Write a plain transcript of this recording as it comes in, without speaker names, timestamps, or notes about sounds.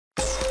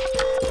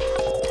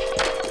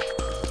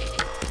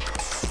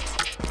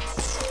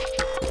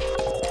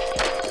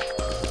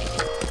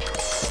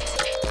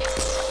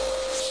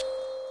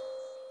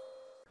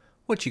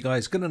What you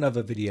guys, got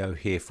another video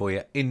here for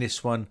you. In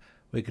this one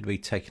we're going to be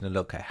taking a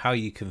look at how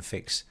you can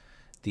fix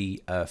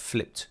the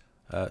flipped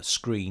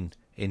screen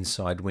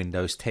inside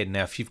Windows 10.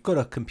 Now if you've got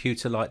a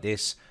computer like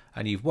this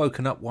and you've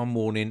woken up one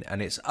morning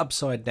and it's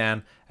upside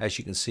down, as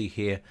you can see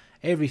here,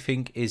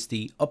 everything is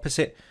the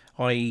opposite,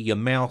 i.e. your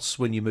mouse,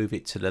 when you move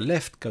it to the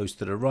left, goes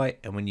to the right,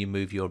 and when you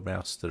move your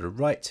mouse to the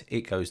right,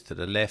 it goes to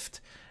the left,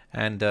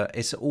 and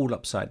it's all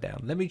upside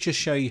down. Let me just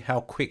show you how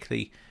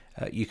quickly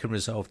you can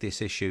resolve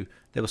this issue.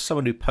 There was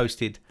someone who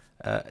posted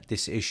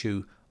this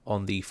issue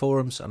on the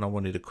forums, and I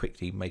wanted to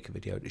quickly make a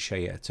video to show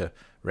you how to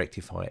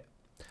rectify it.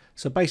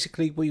 So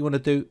basically what you want to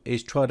do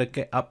is try to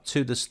get up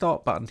to the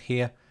start button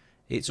here.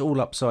 It's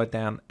all upside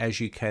down, as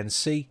you can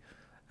see,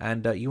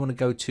 and you want to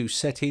go to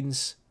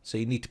settings. So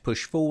you need to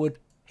push forward,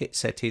 hit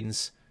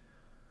settings,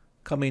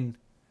 come in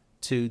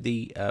to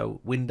the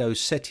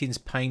Windows settings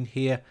pane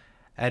here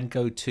and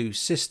go to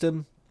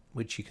system,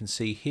 which you can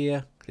see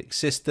here. Click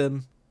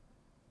system,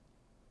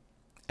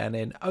 and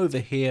then over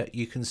here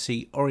you can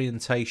see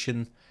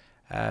orientation.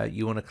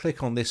 You want to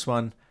click on this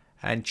one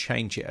and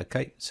change it.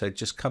 Okay, so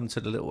just come to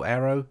the little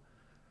arrow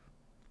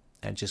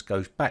and just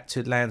go back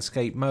to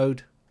landscape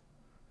mode,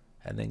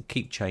 and then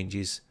keep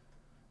changes,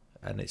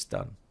 and it's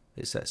done.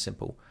 It's that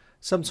simple.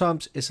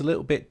 Sometimes it's a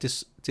little bit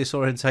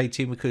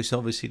disorientating because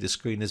obviously the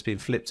screen has been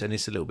flipped and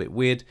it's a little bit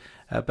weird,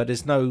 but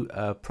there's no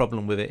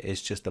problem with it.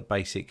 It's just a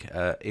basic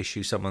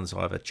issue. Someone's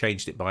either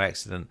changed it by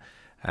accident,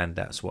 and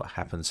that's what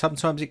happens.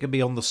 Sometimes it can be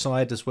on the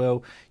side as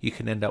well. You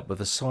can end up with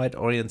a side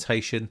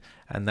orientation,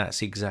 and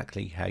that's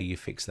exactly how you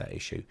fix that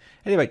issue.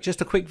 Anyway,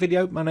 just a quick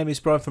video. My name is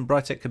Brian from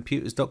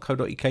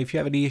briteccomputers.co.uk. If you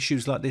have any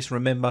issues like this,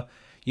 remember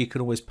you can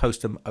always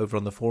post them over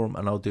on the forum,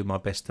 and I'll do my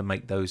best to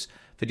make those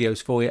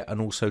videos for you and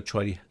also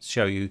try to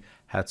show you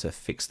how to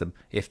fix them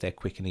if they're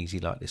quick and easy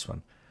like this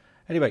one.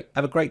 Anyway,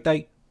 have a great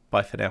day.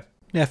 Bye for now.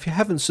 Now, if you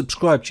haven't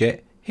subscribed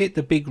yet, hit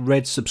the big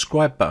red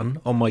subscribe button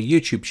on my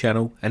YouTube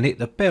channel and hit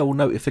the bell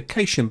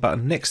notification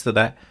button next to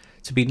that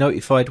to be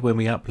notified when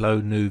we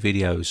upload new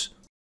videos.